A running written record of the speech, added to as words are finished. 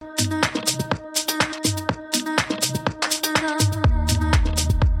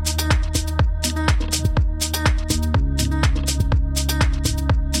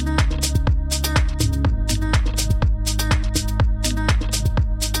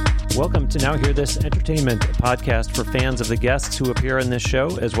Welcome to Now Hear This Entertainment, a podcast for fans of the guests who appear in this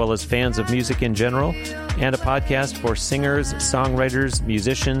show, as well as fans of music in general, and a podcast for singers, songwriters,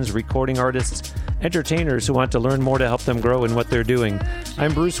 musicians, recording artists, entertainers who want to learn more to help them grow in what they're doing.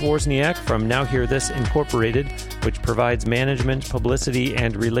 I'm Bruce Wozniak from Now Hear This Incorporated, which provides management, publicity,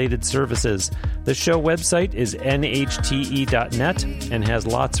 and related services. The show website is NHTE.net and has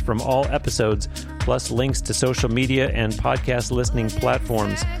lots from all episodes, plus links to social media and podcast listening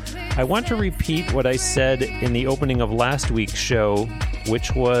platforms. I want to repeat what I said in the opening of last week's show,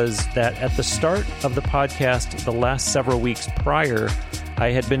 which was that at the start of the podcast, the last several weeks prior,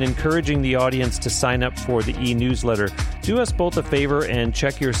 I had been encouraging the audience to sign up for the e-newsletter. Do us both a favor and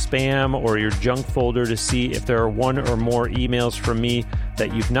check your spam or your junk folder to see if there are one or more emails from me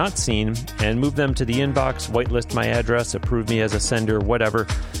that you've not seen, and move them to the inbox, whitelist my address, approve me as a sender, whatever.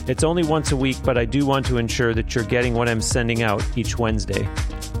 It's only once a week, but I do want to ensure that you're getting what I'm sending out each Wednesday.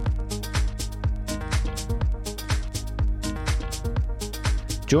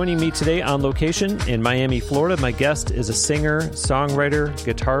 Joining me today on location in Miami, Florida, my guest is a singer, songwriter,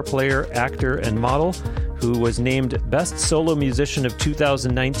 guitar player, actor, and model who was named Best Solo Musician of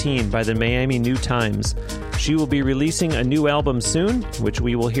 2019 by the Miami New Times. She will be releasing a new album soon, which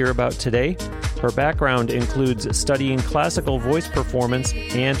we will hear about today. Her background includes studying classical voice performance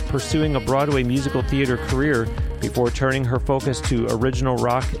and pursuing a Broadway musical theater career before turning her focus to original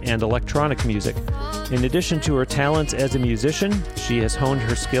rock and electronic music. In addition to her talents as a musician, she has honed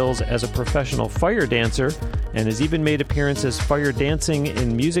her skills as a professional fire dancer and has even made appearances fire dancing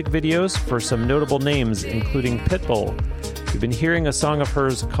in music videos for some notable names, including Pitbull. You've been hearing a song of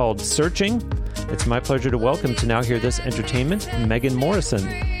hers called Searching. It's my pleasure to welcome to Now Hear This Entertainment, Megan Morrison.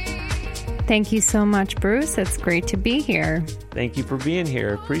 Thank you so much, Bruce. It's great to be here. Thank you for being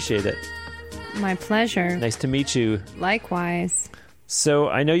here. Appreciate it. My pleasure. Nice to meet you. Likewise. So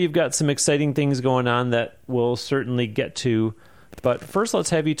I know you've got some exciting things going on that we'll certainly get to, but first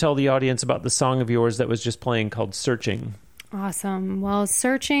let's have you tell the audience about the song of yours that was just playing called Searching. Awesome. Well,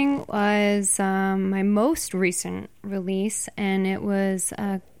 Searching was my most recent release, and it was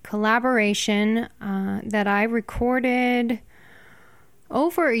a collaboration that I recorded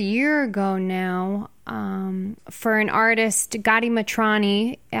over a year ago now for an artist, Gadi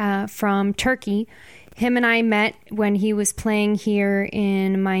Matrani from Turkey. Him and I met when he was playing here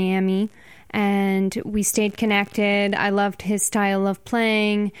in Miami, and we stayed connected. I loved his style of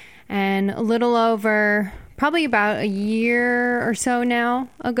playing, and a little over, probably about a year or so now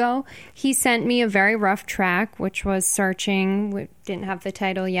ago, he sent me a very rough track, which was Searching. We didn't have the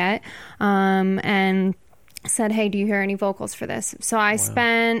title yet, and said, hey, do you hear any vocals for this? So I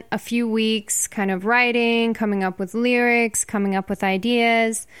spent a few weeks kind of writing, coming up with lyrics, coming up with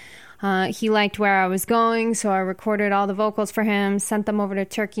ideas. He liked where I was going, so I recorded all the vocals for him, sent them over to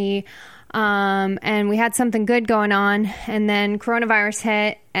Turkey, and we had something good going on. And then coronavirus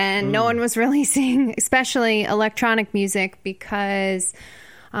hit, and no one was releasing, especially electronic music, because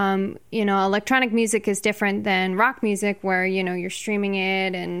electronic music is different than rock music where, you're streaming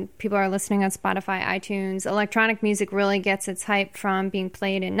it and people are listening on Spotify, iTunes. Electronic music really gets its hype from being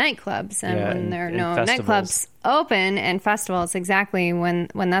played in nightclubs. And when there are no nightclubs open and festivals, exactly when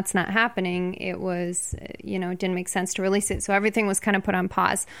that's not happening, it was, it didn't make sense to release it. So everything was kind of put on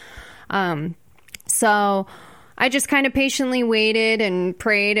pause. So I just kind of patiently waited and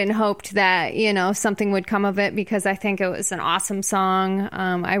prayed and hoped that, something would come of it, because I think it was an awesome song.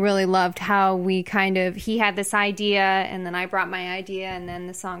 I really loved how he had this idea and then I brought my idea, and then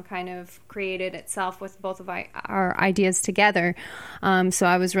the song kind of created itself with both of our ideas together. So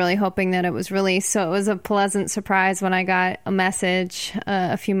I was really hoping that it was released. So it was a pleasant surprise when I got a message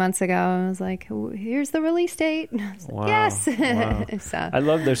a few months ago. I was like, here's the release date. I was like, yes.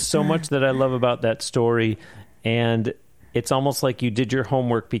 Wow. There's so much that I love about that story. And it's almost like you did your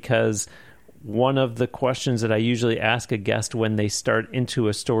homework, because one of the questions that I usually ask a guest when they start into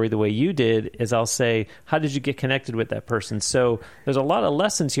a story the way you did is I'll say, how did you get connected with that person? So there's a lot of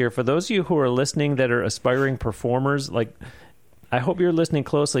lessons here. For those of you who are listening that are aspiring performers, I hope you're listening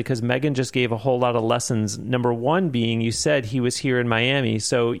closely, because Megan just gave a whole lot of lessons. Number one being, you said he was here in Miami,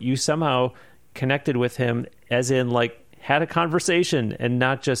 so you somehow connected with him, as in had a conversation, and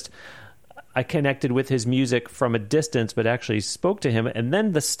not just I connected with his music from a distance, but actually spoke to him. And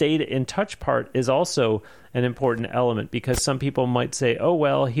then the stayed in touch part is also an important element, because some people might say, oh,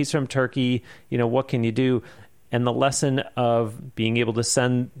 well, he's from Turkey, what can you do? And the lesson of being able to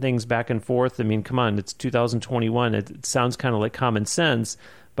send things back and forth, I mean, come on, it's 2021. It sounds kind of like common sense,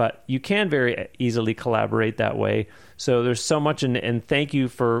 but you can very easily collaborate that way. So there's so much, and thank you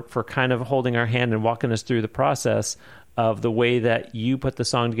for kind of holding our hand and walking us through the process of the way that you put the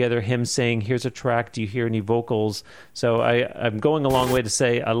song together, him saying, here's a track, do you hear any vocals? So I'm going a long way to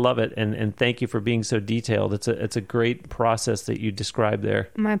say I love it, and thank you for being so detailed. It's a great process that you described there.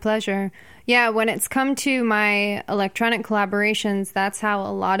 My pleasure. Yeah, when it's come to my electronic collaborations, that's how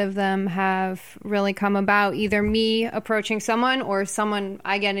a lot of them have really come about. Either me approaching someone or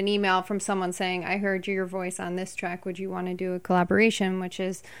I get an email from someone saying, I heard your voice on this track, would you want to do a collaboration? Which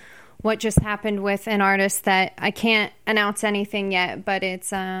is what just happened with an artist that I can't announce anything yet, but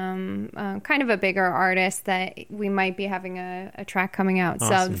it's kind of a bigger artist that we might be having a track coming out.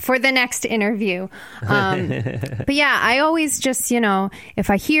 Awesome. So for the next interview. But yeah, I always just, if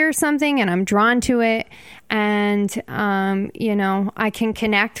I hear something and I'm drawn to it and, I can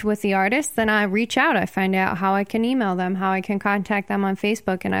connect with the artist, then I reach out. I find out how I can email them, how I can contact them on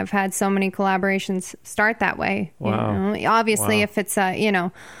Facebook. And I've had so many collaborations start that way. Wow. Obviously, wow. If it's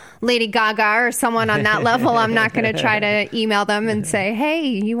Lady Gaga or someone on that level, I'm not going to try to email them and say, hey,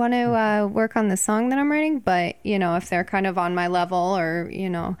 you want to work on the song that I'm writing? But, if they're kind of on my level or,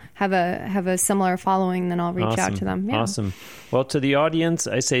 have a similar following, then I'll reach out to them. Yeah. Awesome. Well, to the audience,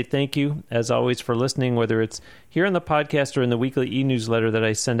 I say thank you, as always, for listening, whether it's here on the podcast or in the weekly e-newsletter that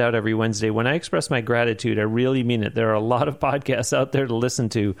I send out every Wednesday. When I express my gratitude, I really mean it. There are a lot of podcasts out there to listen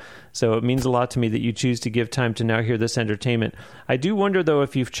to, so it means a lot to me that you choose to give time to now hear this entertainment. I do wonder, though,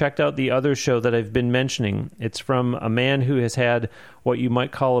 if you've checked out the other show that I've been mentioning. It's from a man who has had what you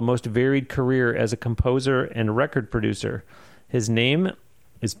might call a most varied career as a composer and record producer. His name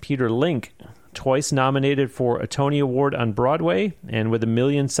is Peter Link, twice nominated for a Tony Award on Broadway, and with a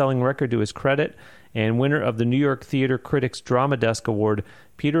million-selling record to his credit, and winner of the New York Theater Critics Drama Desk Award.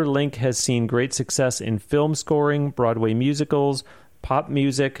 Peter Link has seen great success in film scoring, Broadway musicals, pop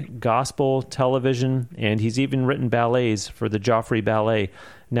music, gospel, television, and he's even written ballets for the Joffrey Ballet.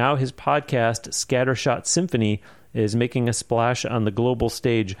 Now his podcast, Scattershot Symphony, is making a splash on the global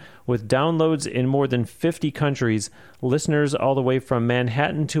stage. With downloads in more than 50 countries, listeners all the way from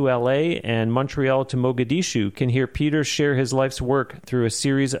Manhattan to LA and Montreal to Mogadishu can hear Peter share his life's work through a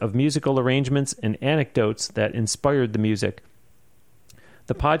series of musical arrangements and anecdotes that inspired the music.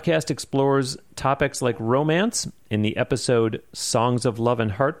 The podcast explores topics like romance in the episode Songs of Love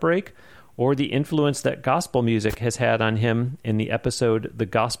and Heartbreak, or the influence that gospel music has had on him in the episode The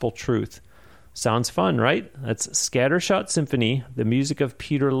Gospel Truth. Sounds fun, right? That's Scattershot Symphony, the music of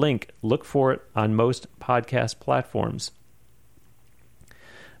Peter Link. Look for it on most podcast platforms.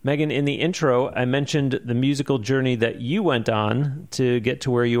 Megan, in the intro, I mentioned the musical journey that you went on to get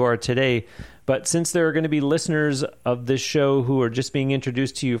to where you are today. But since there are going to be listeners of this show who are just being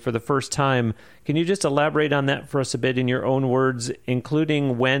introduced to you for the first time, can you just elaborate on that for us a bit in your own words,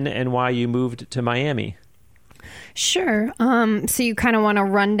 including when and why you moved to Miami? Sure. So you kind of want a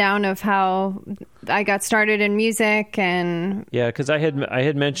rundown of how I got started in music and... Yeah, because I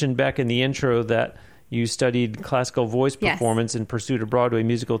had mentioned back in the intro that you studied classical voice performance in pursuit of Broadway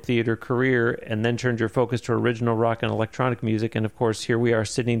musical theater career, and then turned your focus to original rock and electronic music. And of course, here we are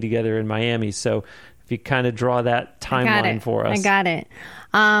sitting together in Miami. So if you kind of draw that timeline for us. I got it.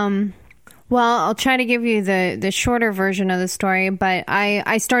 Well, I'll try to give you the shorter version of the story, but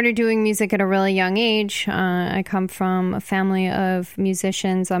I started doing music at a really young age. I come from a family of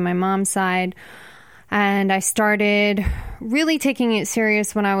musicians on my mom's side, and I started really taking it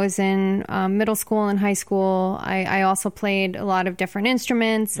serious when I was in middle school and high school. I also played a lot of different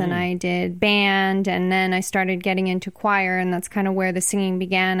instruments, and I did band, and then I started getting into choir, and that's kind of where the singing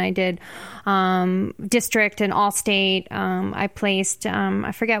began. I did district and all-state. I placed,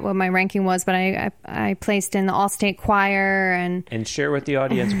 I forget what my ranking was, but I placed in the all-state choir. And share with the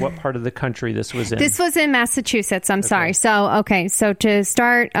audience what part of the country this was in. This was in Massachusetts, I'm sorry. So to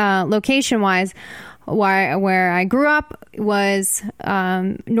start location-wise, where I grew up was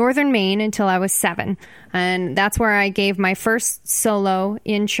northern Maine until I was 7. And that's where I gave my first solo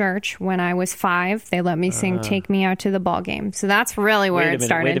in church when I was 5. They let me sing Take Me Out to the Ball Game. So that's really where it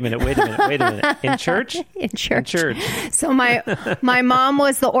started. Wait a minute. In church? In church. So my mom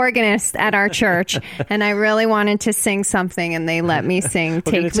was the organist at our church, and I really wanted to sing something, and they let me sing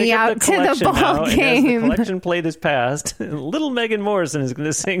Take Me Out to the Ball Game. As the collection plate is passed, little Megan Morrison is going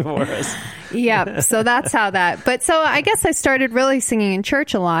to sing for us. Yeah, so that's how that. But so I guess I started really singing in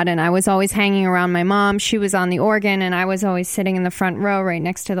church a lot, and I was always hanging around my mom. She was on the organ, and I was always sitting in the front row right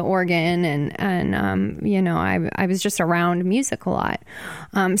next to the organ, and I was just around music a lot.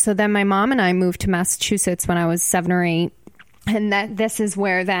 So then my mom and I moved to Massachusetts when I was 7 or 8. And this is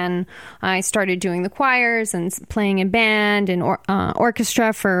where then I started doing the choirs and playing in band and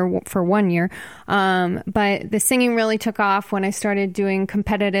orchestra for 1 year. But the singing really took off when I started doing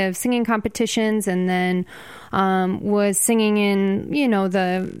competitive singing competitions, and then was singing in, you know,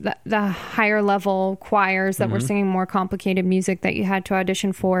 the higher level choirs that were singing more complicated music that you had to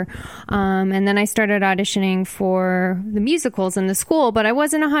audition for. And then I started auditioning for the musicals in the school, but I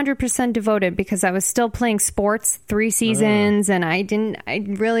wasn't 100% devoted because I was still playing sports 3 seasons. And I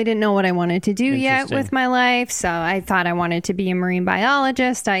really didn't know what I wanted to do yet with my life. So I thought I wanted to be a marine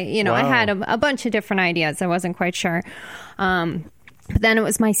biologist. I had a bunch of different ideas. I wasn't quite sure. But then it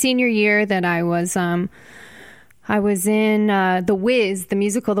was my senior year that I was in The Wiz, the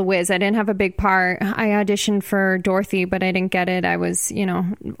musical The Wiz. I didn't have a big part. I auditioned for Dorothy, but I didn't get it. I was,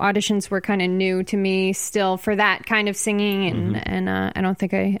 auditions were kind of new to me still for that kind of singing. And I don't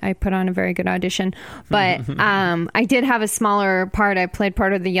think I put on a very good audition. But I did have a smaller part. I played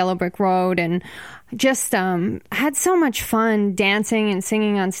part of the Yellow Brick Road and just had so much fun dancing and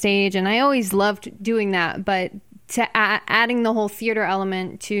singing on stage. And I always loved doing that. But adding the whole theater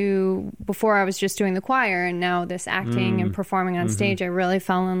element to before I was just doing the choir and now this acting and performing on stage, I really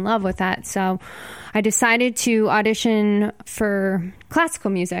fell in love with that. So I decided to audition for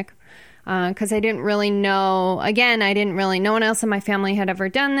classical music because I didn't really know, no one else in my family had ever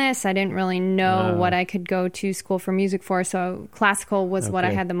done this. I didn't really know what I could go to school for music for. So classical was what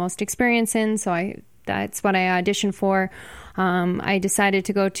I had the most experience in. So that's what I auditioned for. I decided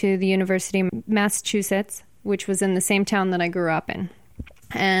to go to the University of Massachusetts, which was in the same town that I grew up in.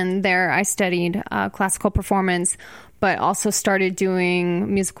 And there I studied classical performance, but also started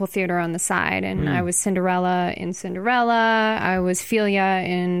doing musical theater on the side. And I was Cinderella in Cinderella. I was Ophelia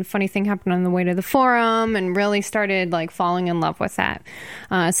in Funny Thing Happened on the Way to the Forum, and really started falling in love with that.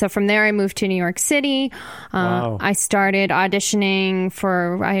 So from there I moved to New York City. I started auditioning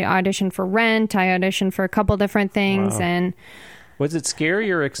for Rent. I auditioned for a couple different things. And was it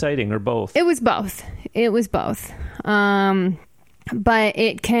scary or exciting or both? It was both. But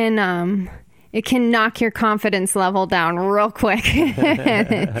it can knock your confidence level down real quick.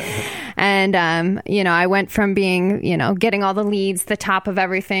 And, I went from being, getting all the leads, the top of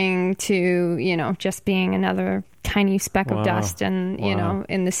everything to, just being another tiny speck of dust and,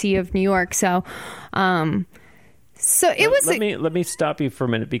 in the sea of New York. So, it was. Let me stop you for a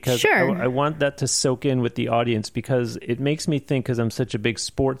minute because I want that to soak in with the audience, because it makes me think, because I'm such a big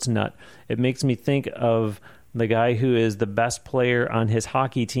sports nut, it makes me think of the guy who is the best player on his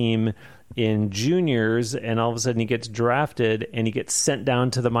hockey team in juniors, and all of a sudden he gets drafted and he gets sent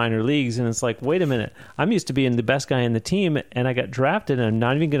down to the minor leagues, and it's like, wait a minute, I'm used to being the best guy in the team and I got drafted and I'm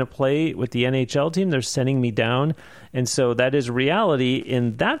not even going to play with the NHL team. They're sending me down. And so that is reality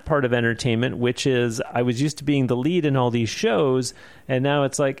in that part of entertainment, which is I was used to being the lead in all these shows, and now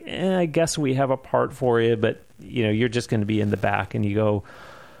it's like, I guess we have a part for you, but you're just going to be in the back. And you go,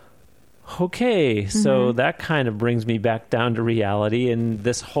 okay, so that kind of brings me back down to reality and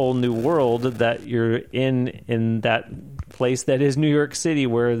this whole new world that you're in that place that is New York City,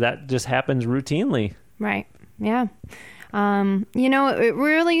 where that just happens routinely. Right. Yeah. It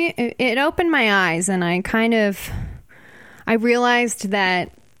really opened my eyes, and I realized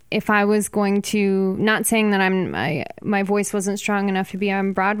that if I was going to, not saying that my voice wasn't strong enough to be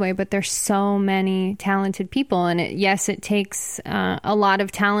on Broadway, but there's so many talented people, and it takes a lot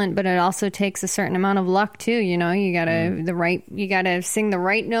of talent, but it also takes a certain amount of luck too. You gotta sing the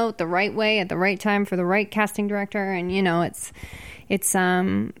right note the right way at the right time for the right casting director, and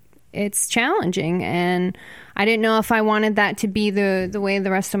it's challenging, and I didn't know if I wanted that to be the way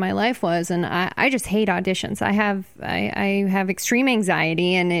the rest of my life was. And I just hate auditions. I have extreme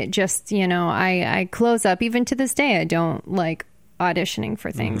anxiety, and it just, I close up. Even to this day, I don't like auditioning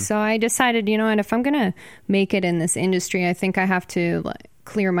for things. So I decided, if I'm going to make it in this industry, I think I have to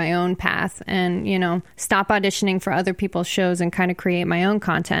clear my own path and, stop auditioning for other people's shows and kind of create my own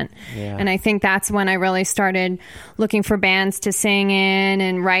content. Yeah. And I think that's when I really started looking for bands to sing in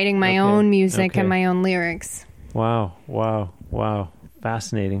and writing my own music and my own lyrics. Wow.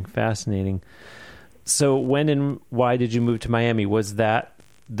 Fascinating. So when and why did you move to Miami? Was that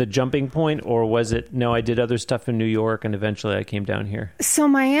the jumping point, or was it, no, I did other stuff in New York and eventually I came down here? So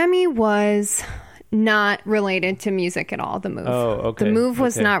Miami was not related to music at all, the move. Oh, okay. The move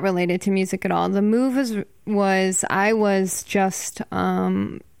was not related to music at all. The move was I was just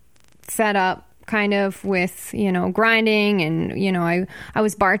fed up kind of with, grinding, and, I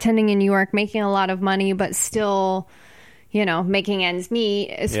was bartending in New York, making a lot of money, but still, making ends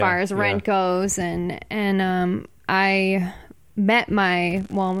meet as far as rent goes. And I met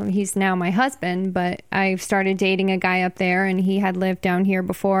he's now my husband, but I started dating a guy up there, and he had lived down here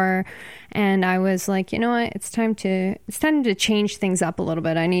before. And I was like, you know what? It's time to change things up a little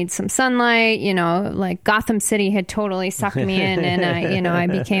bit. I need some sunlight. Like Gotham City had totally sucked me in, and I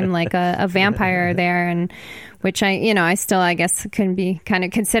became like a vampire there, and which I still, I guess, can be kind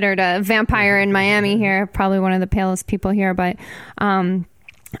of considered a vampire in Miami here. Probably one of the palest people here, but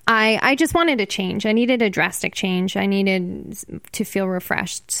I just wanted a change. I needed a drastic change. I needed to feel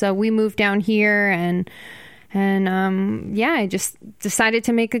refreshed. So we moved down here, and I just decided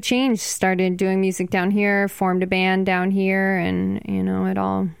to make a change. Started doing music down here, formed a band down here, and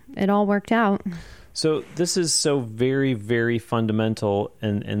it all worked out. So this is so very, very fundamental,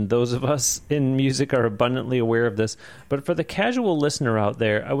 and those of us in music are abundantly aware of this. But for the casual listener out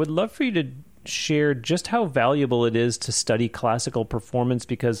there, I would love for you to share just how valuable it is to study classical performance,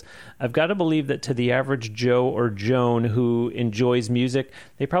 because I've got to believe that to the average Joe or Joan who enjoys music,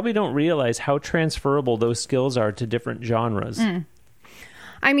 they probably don't realize how transferable those skills are to different genres.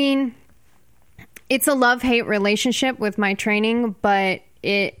 I mean, it's a love-hate relationship with my training, but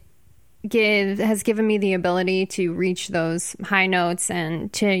it has given me the ability to reach those high notes,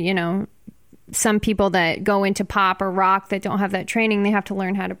 and to, some people that go into pop or rock that don't have that training, they have to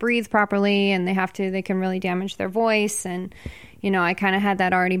learn how to breathe properly, and they can really damage their voice. And, I kind of had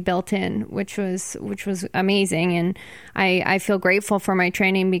that already built in, which was amazing. And I feel grateful for my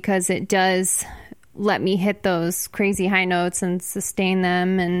training, because it does let me hit those crazy high notes and sustain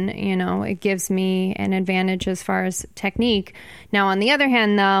them. And, it gives me an advantage as far as technique. Now, on the other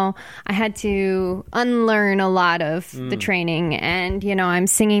hand, though, I had to unlearn a lot of the training. And, I'm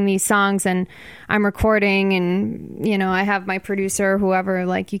singing these songs and I'm recording, and, I have my producer, whoever,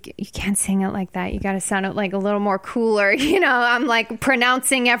 like, you can't sing it like that. You got to sound it like a little more cooler. I'm like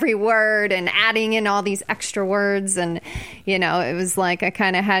pronouncing every word and adding in all these extra words. And, it was like I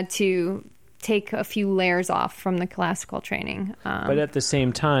kind of had to take a few layers off from the classical training. But at the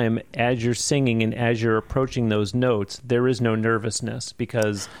same time, as you're singing and as you're approaching those notes, there is no nervousness,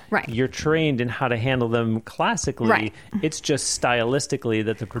 because you're trained in how to handle them classically. Right. It's just stylistically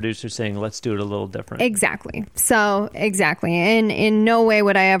that the producer's saying, let's do it a little different. Exactly. And in no way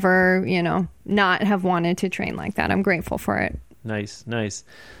would I ever, not have wanted to train like that. I'm grateful for it. Nice.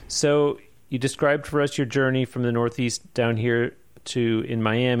 So you described for us your journey from the Northeast down here to in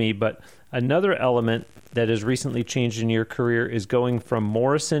Miami, but another element that has recently changed in your career is going from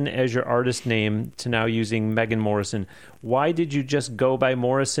Morrison as your artist name to now using Megan Morrison. Why did you just go by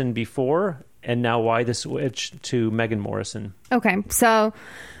Morrison before, and now why the switch to Megan Morrison? Okay, so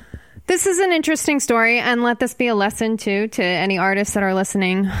this is an interesting story, and let this be a lesson too to any artists that are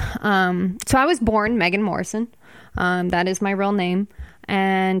listening. So I was born Megan Morrison. That is my real name,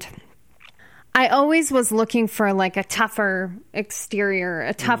 and I always was looking for like a tougher exterior,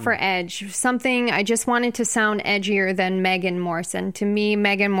 a tougher edge, something. I just wanted to sound edgier than Megan Morrison. To me,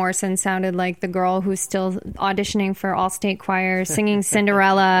 Megan Morrison sounded like the girl who's still auditioning for All-State Choir, singing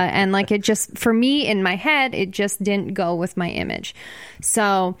Cinderella. And like, it just, for me in my head, it just didn't go with my image.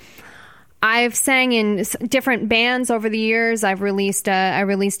 So I've sang in different bands over the years. I released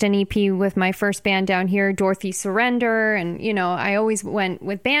an EP with my first band down here, Dorothy Surrender. And, I always went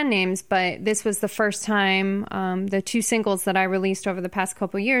with band names, but this was the first time, the 2 singles that I released over the past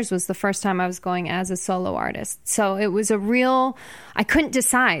couple of years was the first time I was going as a solo artist. So it was I couldn't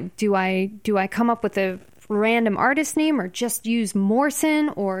decide. Do I come up with a random artist name or just use Morrison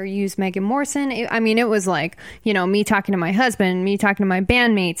or use Megan Morrison? It was like, me talking to my husband, me talking to my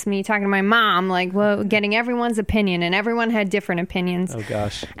bandmates, me talking to my mom, like, getting everyone's opinion, and everyone had different opinions. Oh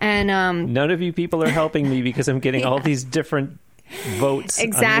gosh. And none of you people are helping me because I'm getting all these different votes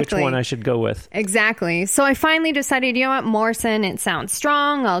on which one I should go with. Exactly. So I finally decided, Morrison, it sounds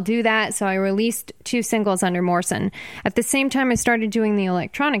strong. I'll do that. So I released 2 singles under Morrison. At the same time, I started doing the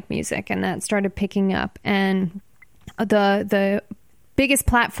electronic music, and that started picking up. And the biggest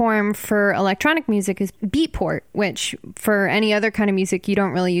platform for electronic music is Beatport, which for any other kind of music, you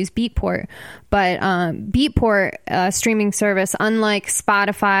don't really use Beatport. But Beatport, streaming service, unlike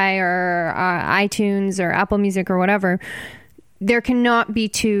Spotify or iTunes or Apple Music or whatever, there cannot be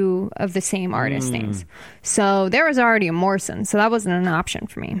 2 of the same artist names. So there was already a Morrison, so that wasn't an option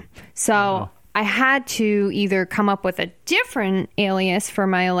for me. So I had to either come up with a different alias for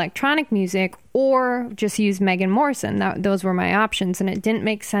my electronic music or just use Megan Morrison. Those were my options, and it didn't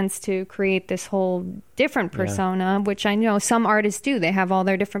make sense to create this whole different persona, which I know some artists do. They have all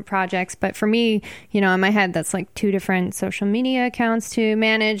their different projects, but for me, in my head, that's like 2 different social media accounts to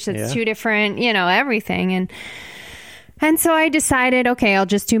manage. That's 2 different, everything. And so I decided, okay, I'll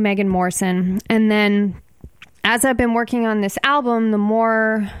just do Megan Morrison. And then as I've been working on this album, the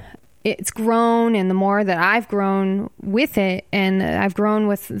more it's grown and the more that I've grown with it and I've grown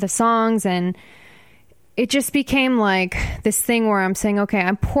with the songs, and it just became like this thing where I'm saying, okay,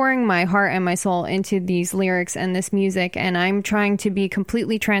 I'm pouring my heart and my soul into these lyrics and this music, and I'm trying to be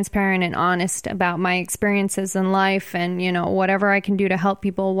completely transparent and honest about my experiences in life and, whatever I can do to help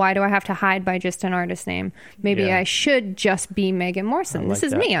people. Why do I have to hide by just an artist name? Maybe I should just be Megan Morrison. This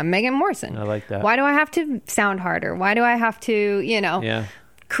is me. I'm Megan Morrison. I like that. Why do I have to sound harder? Why do I have to,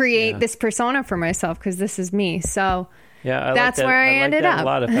 create this persona for myself? Because this is me. So that's where I ended up. A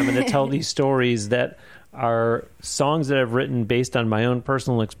lot of them, and to tell these stories that are songs that I've written based on my own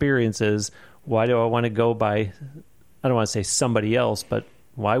personal experiences. Why do I want to go by, I don't want to say somebody else, but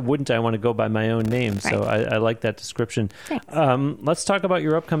why wouldn't I want to go by my own name? Right. So I like that description. Let's talk about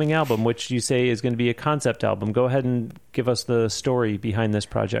your upcoming album, which you say is going to be a concept album. Go ahead and give us the story behind this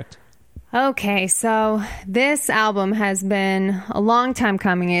project. Okay, so this album has been a long time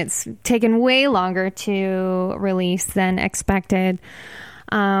coming. It's taken way longer to release than expected.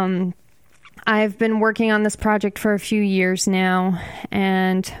 I've been working on this project for a few years now,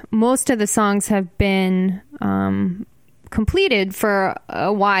 and most of the songs have been completed for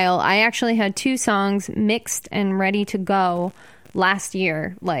a while. I actually had 2 songs mixed and ready to go last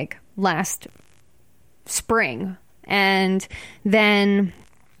year, like last spring. And then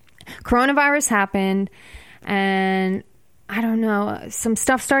coronavirus happened, and I don't know, some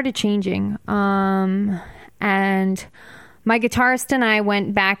stuff started changing. And my guitarist and I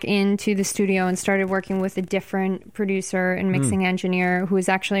went back into the studio and started working with a different producer and mixing engineer who is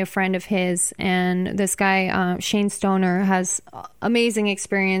actually a friend of his. And this guy, Shane Stoner, has amazing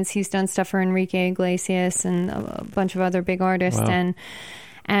experience. He's done stuff for Enrique Iglesias and a bunch of other big artists. Wow.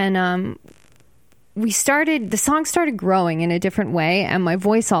 And the song started growing in a different way, and my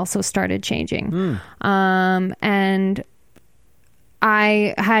voice also started changing. And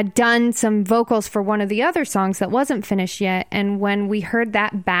I had done some vocals for one of the other songs that wasn't finished yet, and when we heard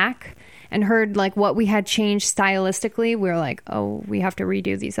that back and heard like what we had changed stylistically, we were like, oh, we have to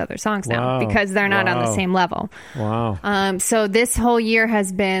redo these other songs now because they're not on the same level. Wow. So this whole year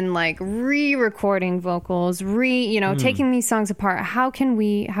has been like re-recording vocals, taking these songs apart. How can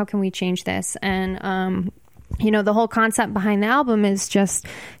we change this? And the whole concept behind the album is just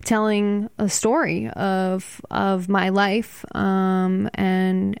telling a story of my life,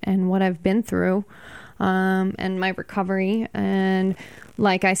 and what I've been through, and my recovery. And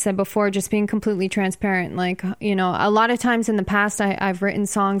like I said before, just being completely transparent. Like, a lot of times in the past, I've written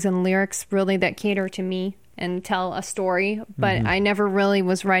songs and lyrics really that cater to me and tell a story, but I never really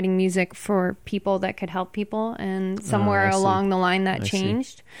was writing music for people that could help people. And somewhere along the line that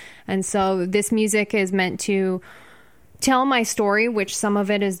changed. And so this music is meant to tell my story, which some of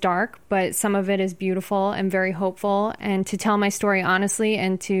it is dark, but some of it is beautiful and very hopeful, and to tell my story honestly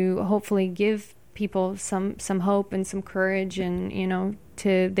and to hopefully give people some hope and some courage, and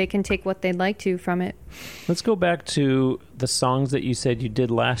they can take what they'd like to from it. Let's go back to the songs that you said you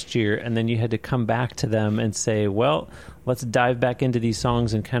did last year, and then you had to come back to them and say, well, let's dive back into these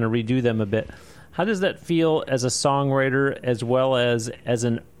songs and kind of redo them a bit. How does that feel as a songwriter as well as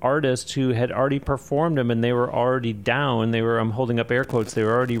an artist who had already performed them and they were already down? They were, I'm holding up air quotes, they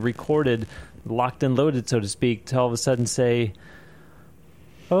were already recorded, locked and loaded, so to speak, to all of a sudden say,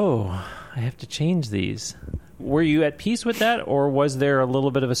 oh, I have to change these. Were you at peace with that, or was there a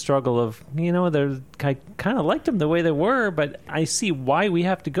little bit of a struggle of, I kind of liked them the way they were, but I see why we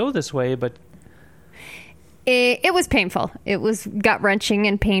have to go this way, but... It was painful. It was gut-wrenching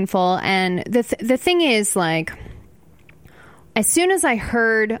and painful. And the thing is, like, as soon as I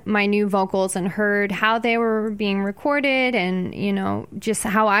heard my new vocals and heard how they were being recorded and, just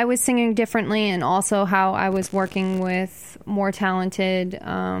how I was singing differently, and also how I was working with more talented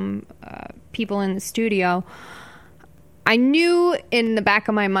people in the studio, I knew in the back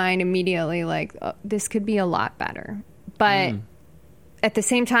of my mind immediately, like, oh, this could be a lot better. But... at the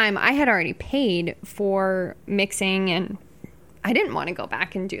same time, I had already paid for mixing, and I didn't want to go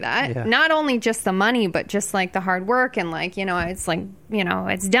back and do that. Yeah. Not only just the money, but just like the hard work, and like, it's like,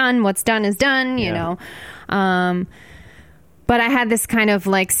 it's done. What's done is done, but I had this kind of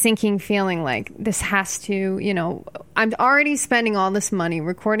like sinking feeling like this has to, I'm already spending all this money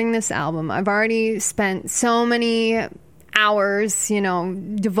recording this album. I've already spent so many hours,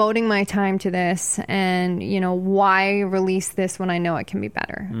 devoting my time to this, and, why release this when I know it can be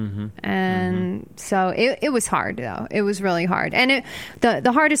better? And so it was hard, though. It was really hard. And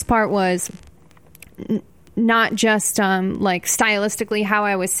the hardest part was not just like stylistically how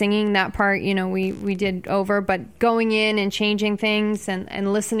I was singing that part, we did over, but going in and changing things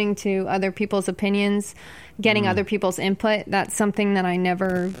and listening to other people's opinions, getting other people's input. That's something that I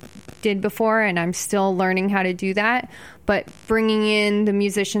never did before, and I'm still learning how to do that. But bringing in the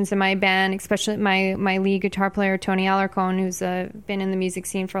musicians in my band, especially my lead guitar player, Tony Alarcon, who's been in the music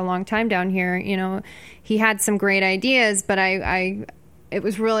scene for a long time down here, he had some great ideas, but it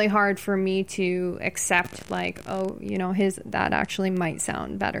was really hard for me to accept, like, that actually might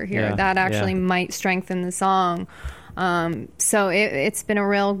sound better here. Yeah, that actually might strengthen the song. So it's been a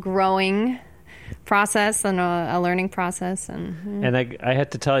real growing process and a learning process. And I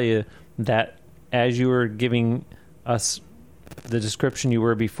had to tell you that as you were giving us the description you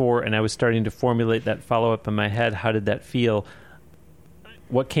were before, and I was starting to formulate that follow-up in my head, how did that feel?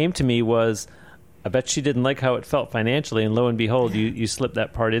 What came to me was, I bet she didn't like how it felt financially, and lo and behold, you slipped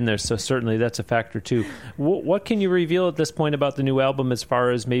that part in there, so certainly that's a factor too. What can you reveal at this point about the new album as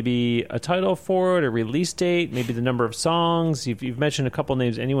far as maybe a title for it, a release date, maybe the number of songs? You've mentioned a couple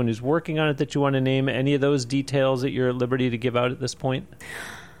names. Anyone who's working on it that you want to name? Any of those details that you're at liberty to give out at this point?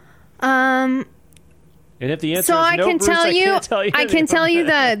 And if the answer so is I no, can Bruce, tell you, I can tell you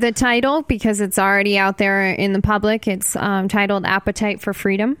the title because it's already out there in the public. It's titled "Appetite for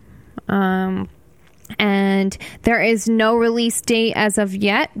Freedom." And there is no release date as of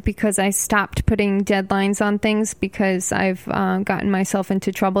yet because I stopped putting deadlines on things because I've gotten myself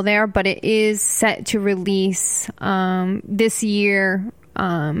into trouble there. But it is set to release this year,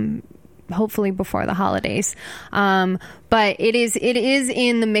 hopefully before the holidays. But it is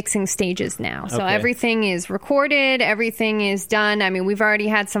in the mixing stages now. So everything is recorded, everything is done. I mean, we've already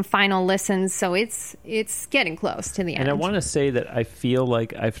had some final listens, so it's getting close to the end. And I want to say that I feel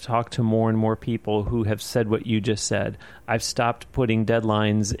like I've talked to more and more people who have said what you just said. I've stopped putting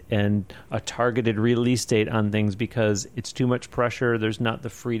deadlines and a targeted release date on things because it's too much pressure. There's not the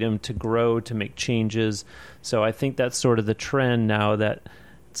freedom to grow, to make changes. So I think that's sort of the trend now, that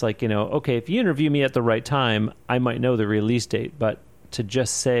it's like, okay, if you interview me at the right time, I might know the release date. But to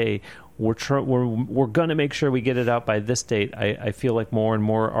just say we're going to make sure we get it out by this date, I feel like more and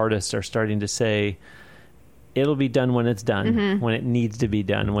more artists are starting to say it'll be done when it's done, when it needs to be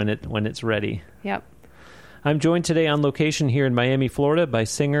done, when it's ready. Yep. I'm joined today on location here in Miami, Florida, by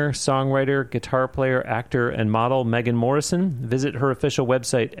singer, songwriter, guitar player, actor, and model Megan Morrison. Visit her official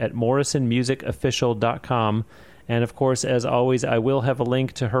website at morrisonmusicofficial.com. And, of course, as always, I will have a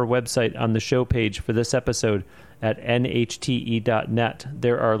link to her website on the show page for this episode at nhte.net.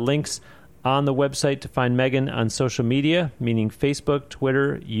 There are links on the website to find Megan on social media, meaning Facebook,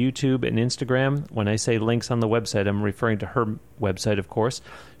 Twitter, YouTube, and Instagram. When I say links on the website, I'm referring to her website, of course.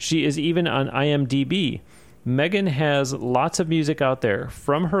 She is even on IMDb. Megan has lots of music out there.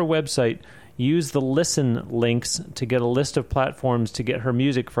 From her website, use the listen links to get a list of platforms to get her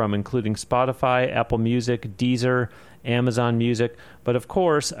music from, including Spotify, Apple Music, Deezer, Amazon Music. But of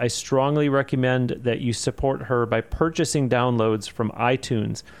course, I strongly recommend that you support her by purchasing downloads from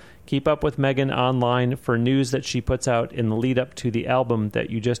iTunes. Keep up with Megan online for news that she puts out in the lead up to the album that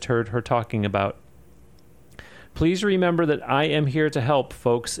you just heard her talking about. Please remember that I am here to help,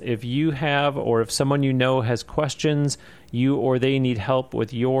 folks. If you have, or if someone you know has questions, you or they need help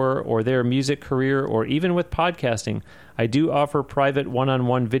with your or their music career, or even with podcasting, I do offer private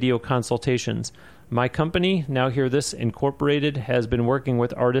one-on-one video consultations. My company, Now Hear This Incorporated, has been working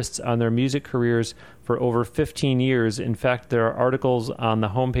with artists on their music careers for over 15 years. In fact, there are articles on the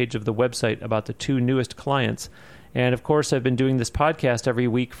homepage of the website about the 2 newest clients. And of course, I've been doing this podcast every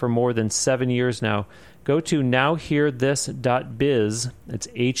week for more than 7 years now. Go to nowhearthis.biz, it's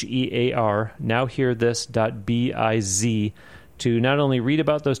HEAR, nowhearthis.biz, to not only read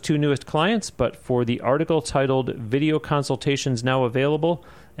about those 2 newest clients, but for the article titled Video Consultations Now Available,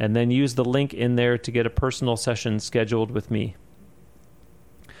 and then use the link in there to get a personal session scheduled with me.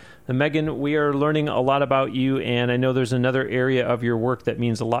 And Megan, we are learning a lot about you, and I know there's another area of your work that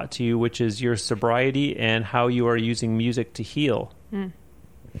means a lot to you, which is your sobriety and how you are using music to heal.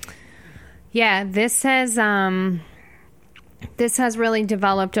 Yeah, this has really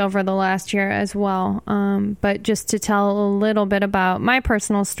developed over the last year as well. But just to tell a little bit about my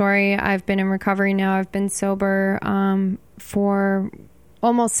personal story, I've been in recovery now. I've been sober for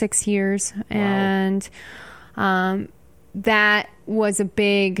almost 6 years. Wow. And that was a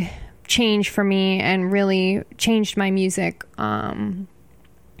big change for me and really changed my music.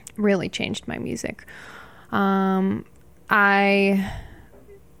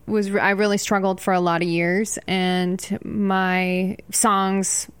 I really struggled for a lot of years, and my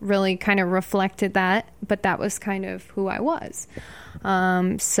songs really kind of reflected that, but that was kind of who I was.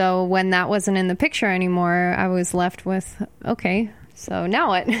 So when that wasn't in the picture anymore, I was left with, okay, so now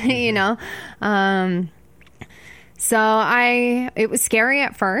what? You know? It was scary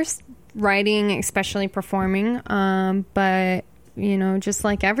at first, writing, especially performing. But, you know, just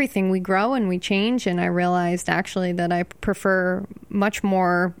like everything, we grow and we change. And I realized actually that I prefer much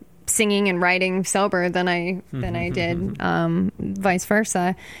more singing and writing sober than I did, vice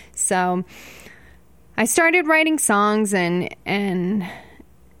versa. So I started writing songs, and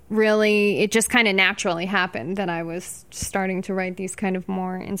really it just kind of naturally happened that I was starting to write these kind of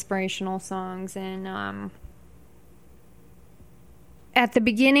more inspirational songs. And at the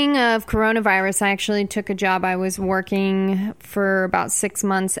beginning of coronavirus, I actually took a job. I was working for about 6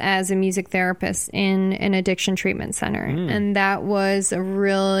 months as a music therapist in an addiction treatment center. And that was a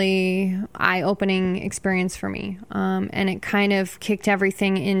really eye-opening experience for me. And it kind of kicked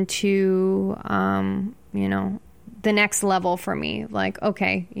everything into, you know, the next level for me. Like,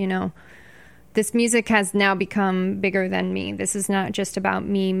 okay, you know, this music has now become bigger than me. This is not just about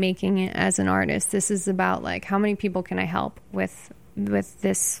me making it as an artist. This is about, like, how many people can I help with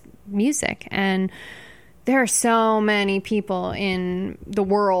this music? And there are so many people in the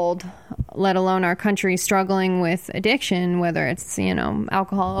world, let alone our country, struggling with addiction, whether it's, you know,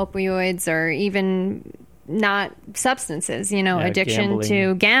 alcohol, opioids, or even not substances, you know, addiction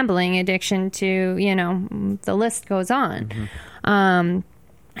to gambling, addiction to, you know, the list goes on.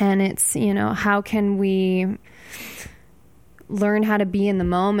 And it's, you know, how can we learn how to be in the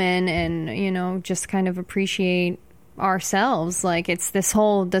moment and, you know, just kind of appreciate ourselves? Like, it's this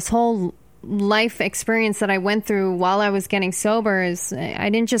whole life experience that I went through while I was getting sober. Is I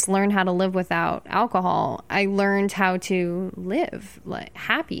didn't just learn how to live without alcohol. I learned how to live like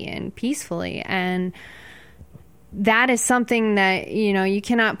happy and peacefully, and that is something that, you know, you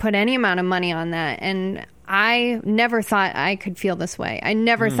cannot put any amount of money on that. And I never thought I could feel this way. I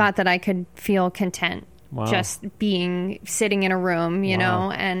never thought that I could feel content. Wow. Just sitting in a room, you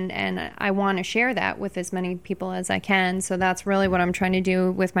know, and I want to share that with as many people as I can. So that's really what I'm trying to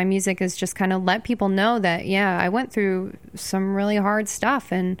do with my music, is just kind of let people know that, yeah, I went through some really hard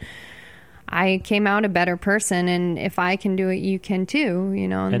stuff and I came out a better person. And if I can do it, you can too, you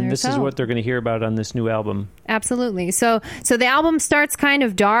know. And this is what they're going to hear about on this new album. Absolutely. So the album starts kind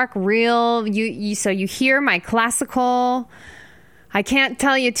of dark, real. So you hear my classical. I can't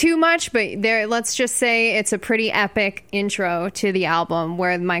tell you too much, but let's just say it's a pretty epic intro to the album,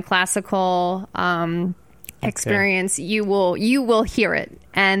 where my classical experience, you will hear it.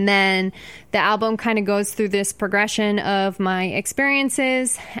 And then the album kind of goes through this progression of my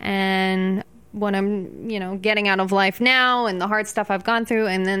experiences and what I'm, you know, getting out of life now and the hard stuff I've gone through.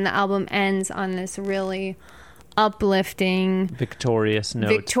 And then the album ends on this really uplifting, victorious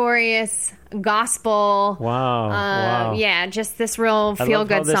gospel. Wow. Yeah, just this real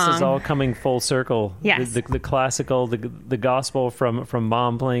feel-good song. This is all coming full circle. Yes. The classical, the gospel from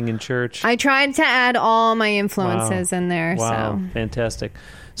mom playing in church. I tried to add all my influences in there. Wow, so fantastic.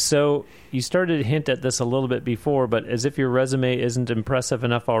 So you started to hint at this a little bit before, but as if your resume isn't impressive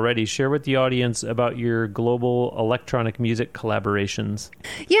enough already, share with the audience about your global electronic music collaborations.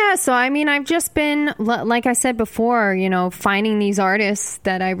 Yeah, so I mean, I've just been, like I said before, you know, finding these artists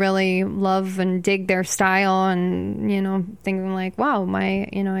that I really love and dig their style, and, you know, thinking like, wow,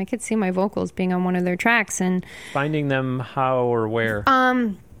 I could see my vocals being on one of their tracks. And finding them how or where?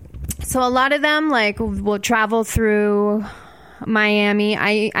 So a lot of them, like, will travel through Miami.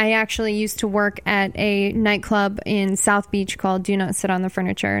 I actually used to work at a nightclub in South Beach called Do Not Sit on the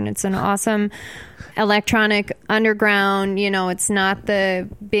Furniture, and it's an awesome electronic underground, you know, it's not the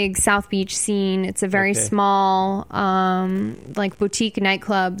big South Beach scene. It's a very small, like boutique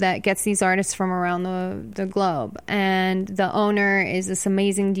nightclub that gets these artists from around the globe. And the owner is this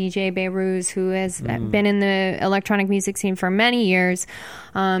amazing DJ, Beiruz, who has been in the electronic music scene for many years.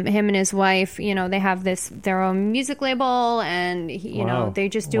 Him and his wife, you know, they have their own music label, and you know, they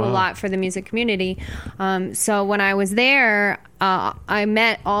just do a lot for the music community. So when I was there, I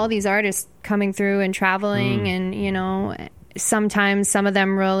met all these artists coming through and traveling, and you know, sometimes some of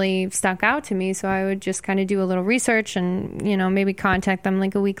them really stuck out to me, so I would just kind of do a little research and, you know, maybe contact them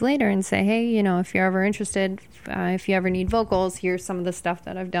like a week later and say, hey, you know, if you're ever interested, if you ever need vocals, here's some of the stuff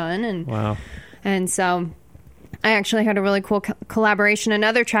that I've done. And so I actually had a really cool collaboration.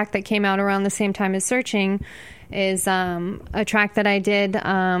 Another track that came out around the same time as Searching is a track that I did,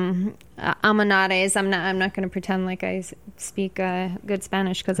 Amanades. I'm not going to pretend like I speak good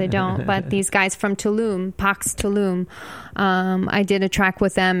Spanish, because I don't, but these guys from Tulum, Pax Tulum, I did a track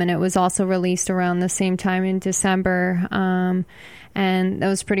with them, and it was also released around the same time in December, and that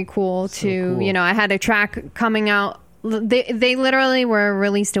was pretty cool too. You know, I had a track coming out They literally were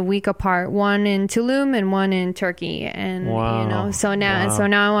released a week apart, one in Tulum and one in Turkey. And, so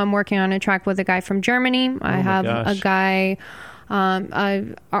now I'm working on a track with a guy from Germany. I have a guy,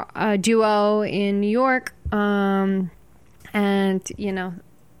 a duo in New York. And,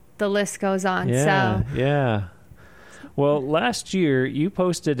 the list goes on. Yeah. Well, last year you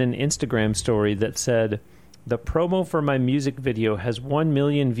posted an Instagram story that said, "The promo for my music video has 1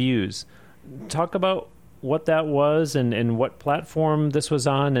 million views." Talk about what that was and what platform this was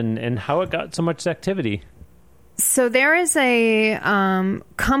on and how it got so much activity. So there is a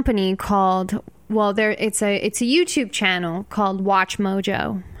company called, it's a YouTube channel called Watch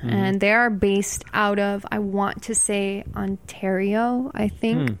Mojo, and they are based out of, I want to say, Ontario, I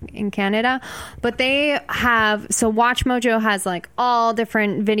think, in Canada. But they have, so Watch Mojo has like all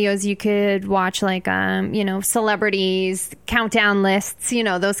different videos you could watch, like celebrities, countdown lists,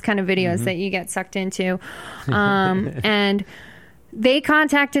 those kind of videos that you get sucked into, and they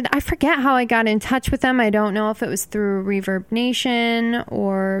contacted, I forget how I got in touch with them. I don't know if it was through Reverb Nation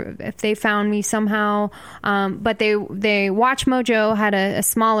or if they found me somehow. But they Watch Mojo had a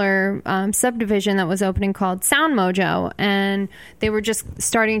smaller subdivision that was opening called Sound Mojo. And they were just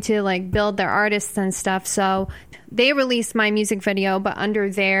starting to like build their artists and stuff. So they released my music video, but under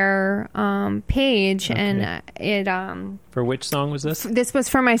their page. Okay. And it... for which song was this? This was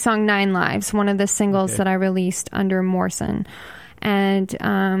for my song 9 Lives, one of the singles that I released under Morrison. And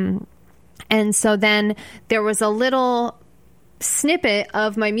so then there was a little snippet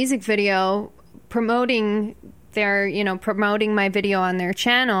of my music video promoting my video on their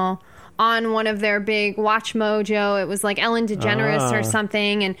channel on one of their big Watch Mojo. It was like Ellen DeGeneres or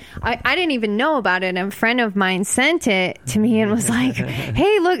something. And I didn't even know about it. And a friend of mine sent it to me and was like,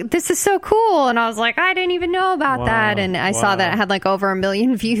 "Hey, look, this is so cool." And I was like, I didn't even know about that. And I saw that it had like over 1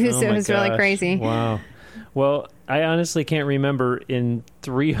 million views. It was really crazy. Wow. Well, I honestly can't remember in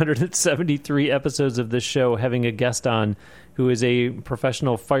 373 episodes of this show having a guest on who is a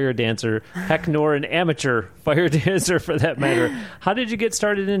professional fire dancer, heck nor an amateur fire dancer for that matter. How did you get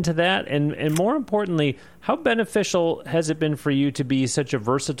started into that? And more importantly, how beneficial has it been for you to be such a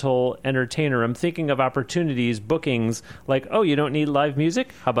versatile entertainer? I'm thinking of opportunities, bookings, like, oh, you don't need live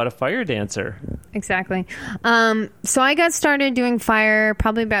music? How about a fire dancer? Exactly. So I got started doing fire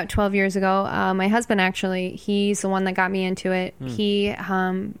probably about 12 years ago. My husband, actually, he's the one that got me into it. He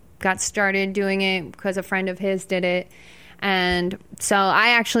got started doing it because a friend of his did it. And so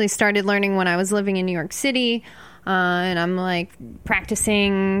I actually started learning when I was living in New York City, and I'm like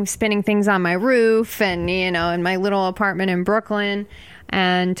practicing spinning things on my roof and, in my little apartment in Brooklyn.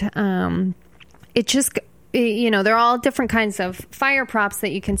 And it just, they're all different kinds of fire props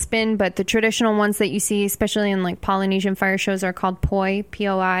that you can spin, but the traditional ones that you see, especially in like Polynesian fire shows, are called poi,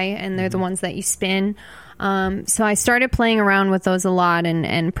 P-O-I, and they're the ones that you spin. So I started playing around with those a lot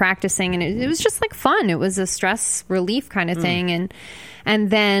and practicing, and it was just like fun. It was a stress relief kind of thing. And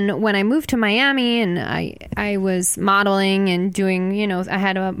then when I moved to Miami and I was modeling and doing, I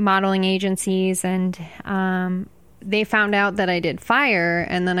had modeling agencies, and they found out that I did fire,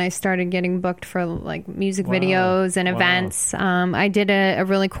 and then I started getting booked for like music videos and events. I did a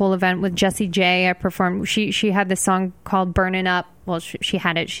really cool event with Jessie J. I performed. She had this song called "Burning Up." Well, she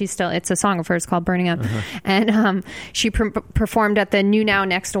had it. It's a song of hers called "Burning Up," and she performed at the New Now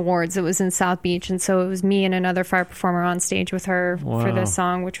Next Awards. It was in South Beach, and so it was me and another fire performer on stage with her for this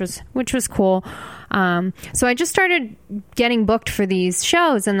song, which was cool. So I just started getting booked for these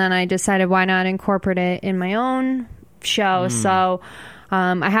shows, and then I decided why not incorporate it in my own show. So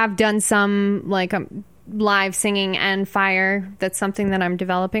I have done some like live singing and fire. That's something that I'm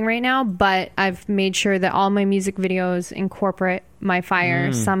developing right now, but I've made sure that all my music videos incorporate my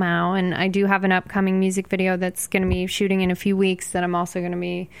fire somehow. And I do have an upcoming music video that's going to be shooting in a few weeks that I'm also going to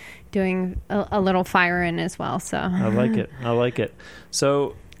be doing a little fire in as well. So I like it.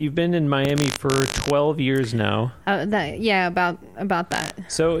 So you've been in Miami for 12 years now. About that.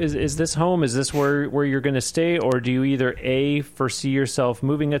 So is this home? Is this where you're going to stay? Or do you either A, foresee yourself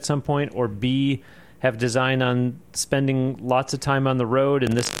moving at some point, or B, have design on spending lots of time on the road,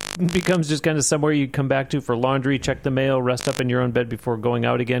 and this becomes just kind of somewhere you come back to for laundry, check the mail, rest up in your own bed before going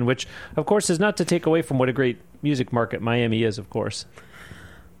out again, which, of course, is not to take away from what a great music market Miami is, of course.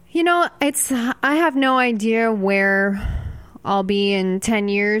 I have no idea where I'll be in 10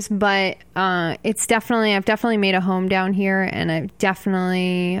 years, but I've definitely made a home down here, and I've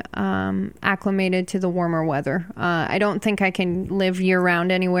definitely acclimated to the warmer weather. I don't think I can live year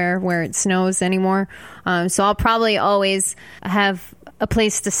round anywhere where it snows anymore. So I'll probably always have a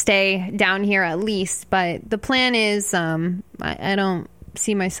place to stay down here at least, but the plan is I don't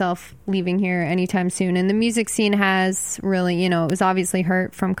see myself leaving here anytime soon. And the music scene has really, it was obviously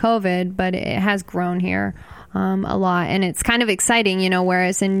hurt from COVID, but it has grown here a lot. And it's kind of exciting,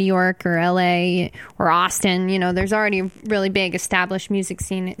 whereas in New York or LA or Austin, there's already a really big established music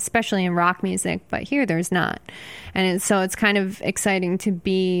scene, especially in rock music, but here there's not. And so it's kind of exciting to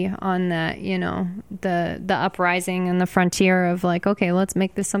be on that, the uprising and the frontier of like, okay, let's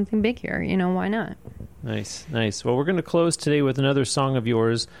make this something big here. Why not? Nice. Well, we're going to close today with another song of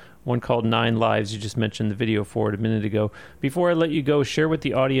yours, one called 9 Lives. You just mentioned the video for it a minute ago. Before I let you go, share with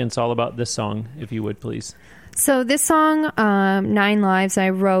the audience all about this song, if you would, please. So this song, 9 Lives, I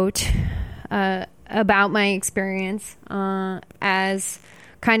wrote about my experience as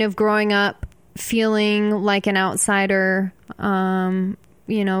kind of growing up feeling like an outsider. When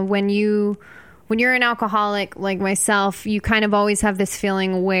you're an alcoholic like myself, you kind of always have this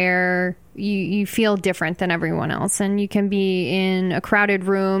feeling where you feel different than everyone else, and you can be in a crowded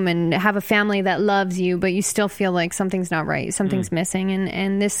room and have a family that loves you, but you still feel like something's not right, something's missing.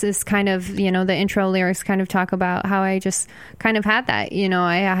 And this is kind of, the intro lyrics kind of talk about how I just kind of had that.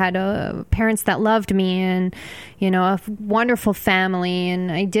 I had parents that loved me and, a wonderful family,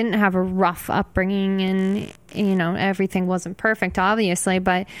 and I didn't have a rough upbringing, and, everything wasn't perfect, obviously,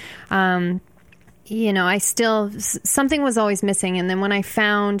 but, I still, something was always missing. And then when I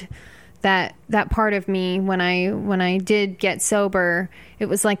found that part of me, when I did get sober, it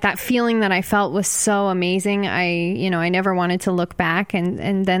was like that feeling that I felt was so amazing. I never wanted to look back.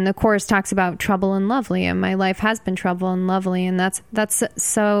 And then the chorus talks about trouble and lovely, and my life has been trouble and lovely. And that's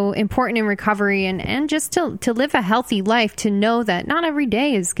so important in recovery, and just to live a healthy life, to know that not every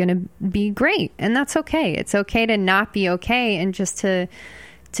day is going to be great. And that's okay. It's okay to not be okay, and just to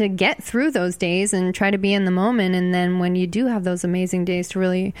get through those days and try to be in the moment. And then when you do have those amazing days, to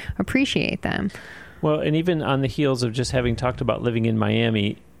really appreciate them. Well, and even on the heels of just having talked about living in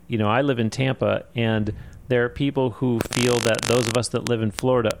Miami, I live in Tampa, and there are people who feel that those of us that live in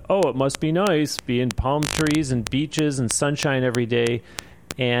Florida, it must be nice being palm trees and beaches and sunshine every day.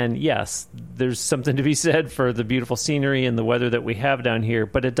 And yes, there's something to be said for the beautiful scenery and the weather that we have down here,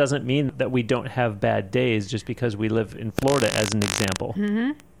 but it doesn't mean that we don't have bad days just because we live in Florida, as an example.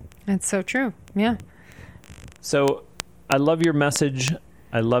 Mm-hmm. That's so true. Yeah. So I love your message.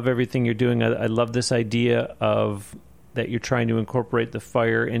 I love everything you're doing. I love this idea of that you're trying to incorporate the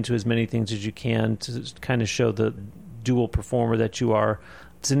fire into as many things as you can to kind of show the dual performer that you are.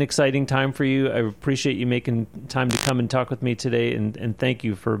 It's an exciting time for you. I appreciate you making time to come and talk with me today, and thank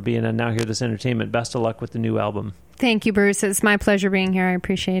you for being on Now Hear This Entertainment. Best of luck with the new album. Thank you, Bruce. It's my pleasure being here. I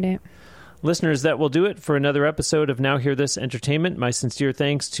appreciate it. Listeners, that will do it for another episode of Now Hear This Entertainment. My sincere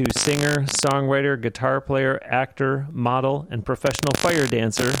thanks to singer, songwriter, guitar player, actor, model, and professional fire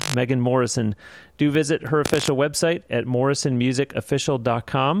dancer, Megan Morrison. Do visit her official website at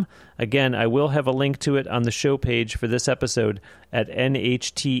morrisonmusicofficial.com. Again, I will have a link to it on the show page for this episode at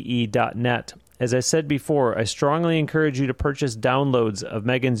nhte.net. As I said before, I strongly encourage you to purchase downloads of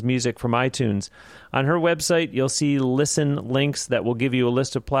Megan's music from iTunes. On her website, you'll see listen links that will give you a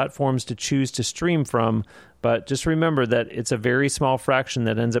list of platforms to choose to stream from, but just remember that it's a very small fraction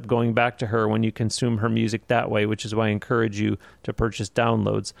that ends up going back to her when you consume her music that way, which is why I encourage you to purchase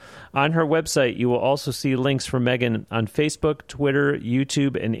downloads. On her website, you will also see links for Megan on Facebook, Twitter,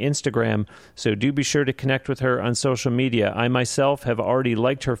 YouTube, and Instagram, so do be sure to connect with her on social media. I myself have already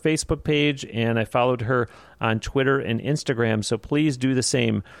liked her Facebook page, and I followed her on Twitter and Instagram, so please do the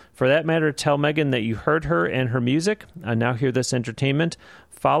same. For that matter, tell Megan that you heard her and her music on Now Hear This Entertainment.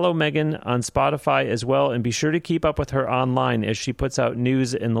 Follow Megan on Spotify as well, and be sure to keep up with her online as she puts out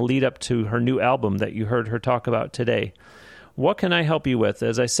news in the lead up to her new album that you heard her talk about today. What can I help you with?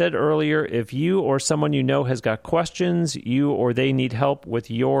 As I said earlier, if you or someone you know has got questions, you or they need help with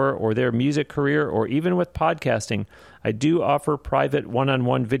your or their music career, or even with podcasting, I do offer private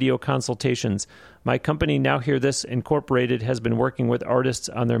one-on-one video consultations. My company, Now Hear This Incorporated, has been working with artists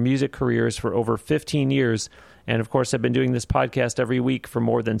on their music careers for over 15 years. And of course, I've been doing this podcast every week for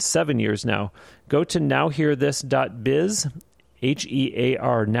more than 7 years now. Go to nowhearthis.biz,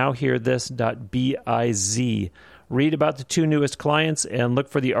 HEAR, nowhearthis.biz. Read about the 2 newest clients and look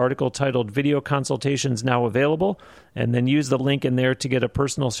for the article titled Video Consultations Now Available, and then use the link in there to get a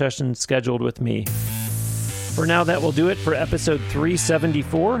personal session scheduled with me. For now, that will do it for episode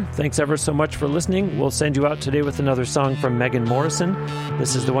 374. Thanks ever so much for listening. We'll send you out today with another song from Megan Morrison.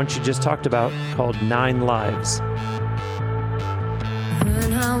 This is the one she just talked about, called 9 Lives.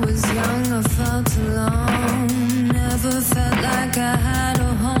 When I was young, I felt alone. Never felt like I had a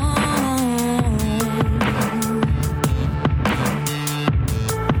home.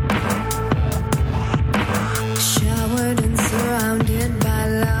 Showered and surrounded by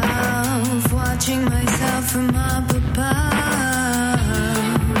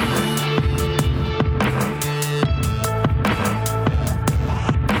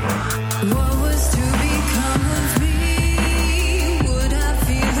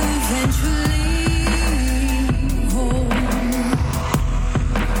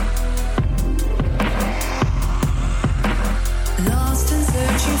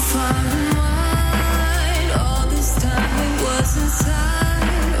far and wide. All this time it was inside.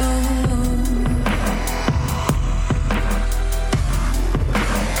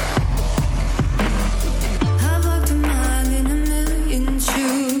 I've walked a mile in a million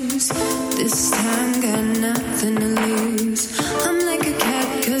shoes. This time got nothing to lose. I'm like a cat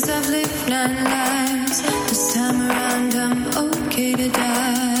 'cause I've lived 9 lives. This time around I'm okay to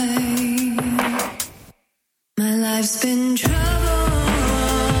die. My life's been trouble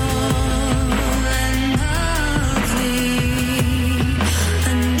and lovely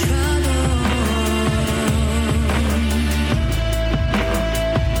and trouble.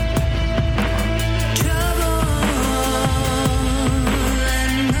 Trouble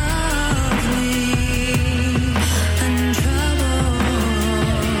and lovely and trouble.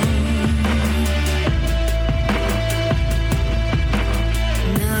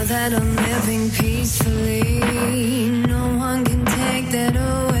 Now that I'm living peacefully, no one can take that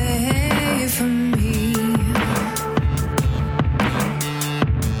away from me.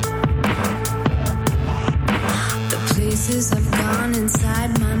 The places I've gone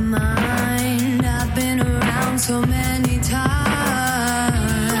inside my mind, I've been around so many times.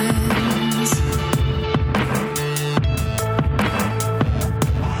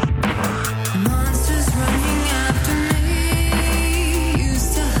 Monsters running after me,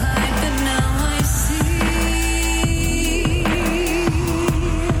 used to hide but now I see.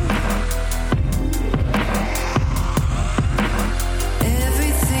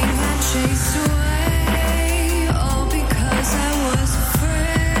 Everything I chased away, all because I was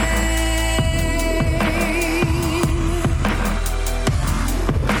afraid.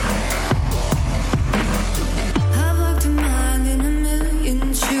 I've walked a mile in a million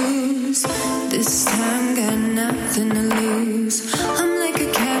shoes. This time got nothing to lose. I'm like a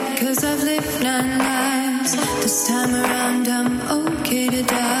cat 'cause I've lived 9 lives. This time around I'm okay to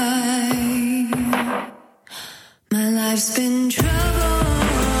die. My life's been